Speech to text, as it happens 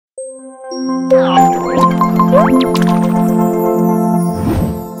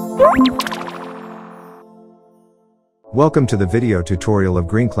Welcome to the video tutorial of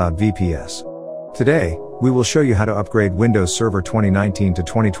GreenCloud VPS. Today, we will show you how to upgrade Windows Server 2019 to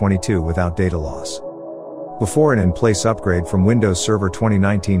 2022 without data loss. Before an in-place upgrade from Windows Server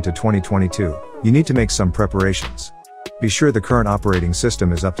 2019 to 2022, you need to make some preparations. Be sure the current operating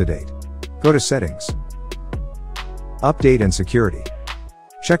system is up to date. Go to Settings, Update and Security.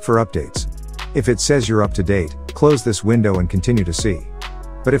 Check for updates. If it says you're up to date, close this window and continue to see.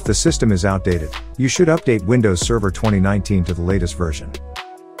 But if the system is outdated, you should update Windows Server 2019 to the latest version.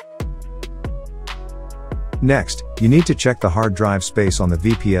 Next, you need to check the hard drive space on the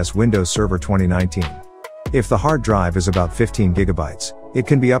VPS Windows Server 2019. If the hard drive is about 15 gigabytes, it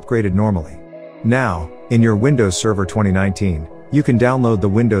can be upgraded normally. Now, in your Windows Server 2019, you can download the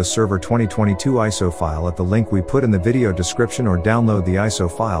Windows Server 2022 ISO file at the link we put in the video description or download the ISO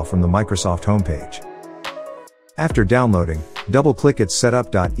file from the Microsoft homepage. After downloading, double-click its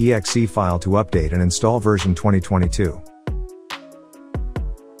setup.exe file to update and install version 2022.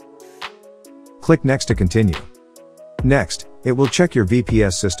 Click Next to continue. Next, it will check your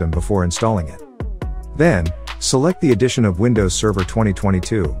VPS system before installing it. Then, select the edition of Windows Server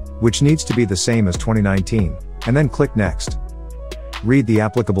 2022, which needs to be the same as 2019, and then click Next. Read the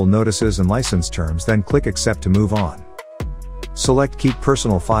applicable notices and license terms, then click Accept to move on. Select Keep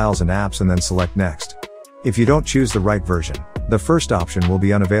Personal Files and Apps and then select Next. If you don't choose the right version, the first option will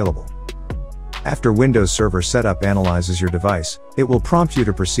be unavailable. After Windows Server Setup analyzes your device, it will prompt you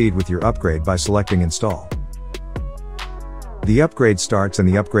to proceed with your upgrade by selecting Install. The upgrade starts and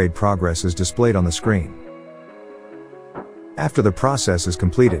the upgrade progress is displayed on the screen. After the process is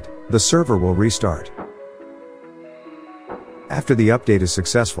completed, the server will restart. After the update is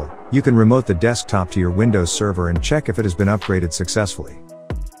successful, you can remote the desktop to your Windows Server and check if it has been upgraded successfully.